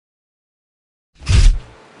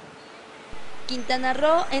Quintana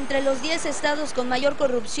Roo entre los 10 estados con mayor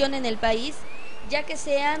corrupción en el país, ya que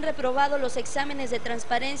se han reprobado los exámenes de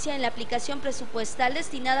transparencia en la aplicación presupuestal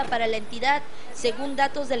destinada para la entidad, según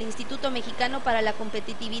datos del Instituto Mexicano para la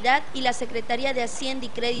Competitividad y la Secretaría de Hacienda y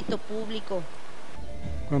Crédito Público.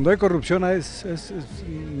 Cuando hay corrupción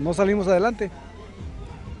no salimos adelante.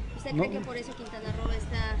 ¿Usted cree que por eso Quintana Roo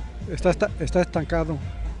está estancado?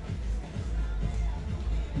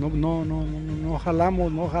 No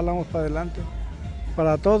jalamos para adelante.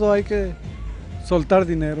 Para todo hay que soltar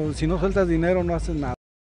dinero. Si no sueltas dinero no haces nada.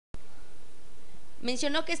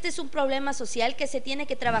 Mencionó que este es un problema social que se tiene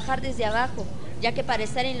que trabajar desde abajo, ya que para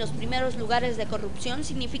estar en los primeros lugares de corrupción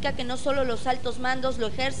significa que no solo los altos mandos lo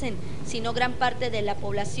ejercen, sino gran parte de la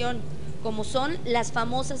población, como son las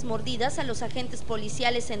famosas mordidas a los agentes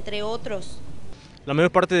policiales, entre otros. La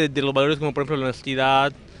mayor parte de los valores, como por ejemplo la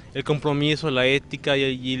honestidad, el compromiso, la ética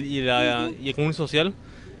y el compromiso social,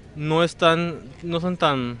 no están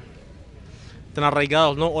tan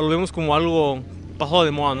arraigados, ¿no? O lo vemos como algo pasado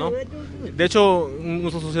de moda, ¿no? De hecho,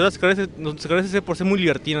 nuestra sociedad se carece por ser muy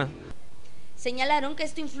libertina. Señalaron que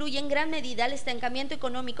esto influye en gran medida al estancamiento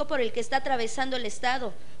económico por el que está atravesando el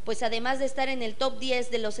estado, pues además de estar en el top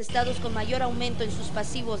 10 de los estados con mayor aumento en sus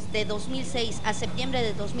pasivos de 2006 a septiembre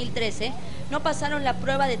de 2013, no pasaron la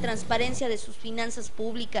prueba de transparencia de sus finanzas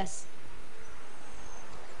públicas.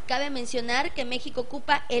 Cabe mencionar que México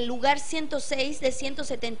ocupa el lugar 106 de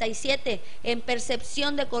 177 en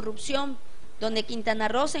percepción de corrupción, donde Quintana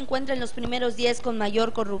Roo se encuentra en los primeros 10 con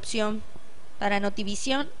mayor corrupción. Para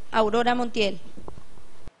Notivision, Aurora Montiel.